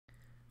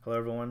Hello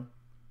everyone.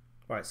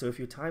 All right, so if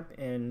you type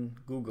in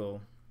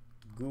Google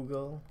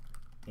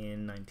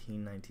in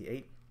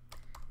 1998,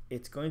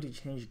 it's going to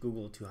change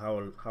Google to how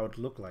it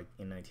looked like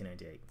in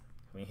 1998.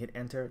 When you hit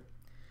enter,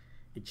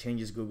 it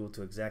changes Google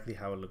to exactly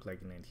how it looked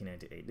like in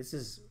 1998. This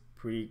is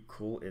pretty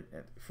cool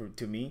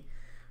to me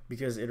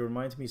because it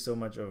reminds me so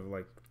much of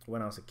like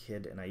when I was a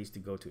kid and I used to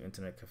go to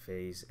internet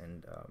cafes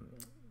and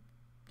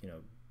you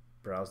know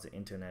browse the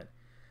internet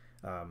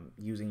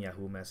using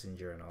Yahoo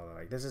Messenger and all that.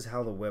 Like this is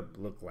how the web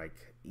looked like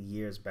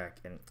years back,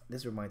 and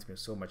this reminds me of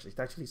so much. It's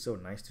actually so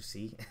nice to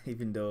see,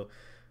 even though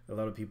a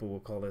lot of people will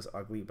call this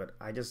ugly, but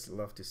I just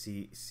love to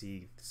see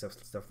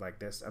stuff like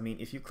this. I mean,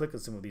 if you click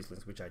on some of these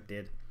links, which I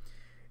did,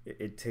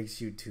 it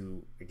takes you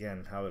to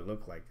again how it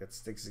looked like.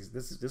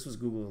 This was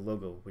Google's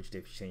logo, which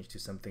they've changed to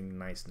something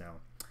nice now.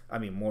 I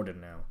mean, modern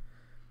now.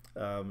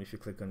 If you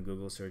click on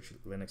Google search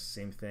Linux,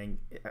 same thing.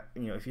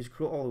 If you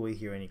scroll all the way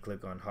here and you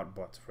click on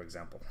Hotbot, for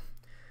example,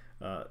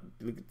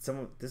 look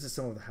at this is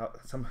some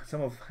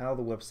of how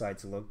the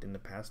websites looked in the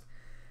past,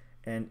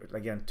 and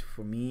again,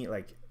 for me,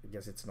 like I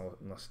guess it's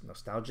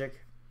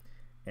nostalgic,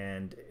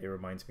 and it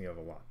reminds me of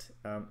a lot.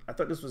 I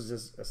thought this was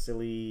just a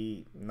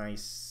silly,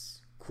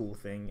 nice, cool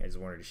thing. I just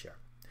wanted to share.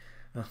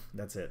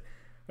 That's it.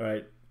 All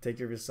right, take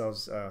care of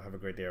yourselves. Have a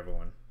great day,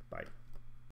 everyone. Bye.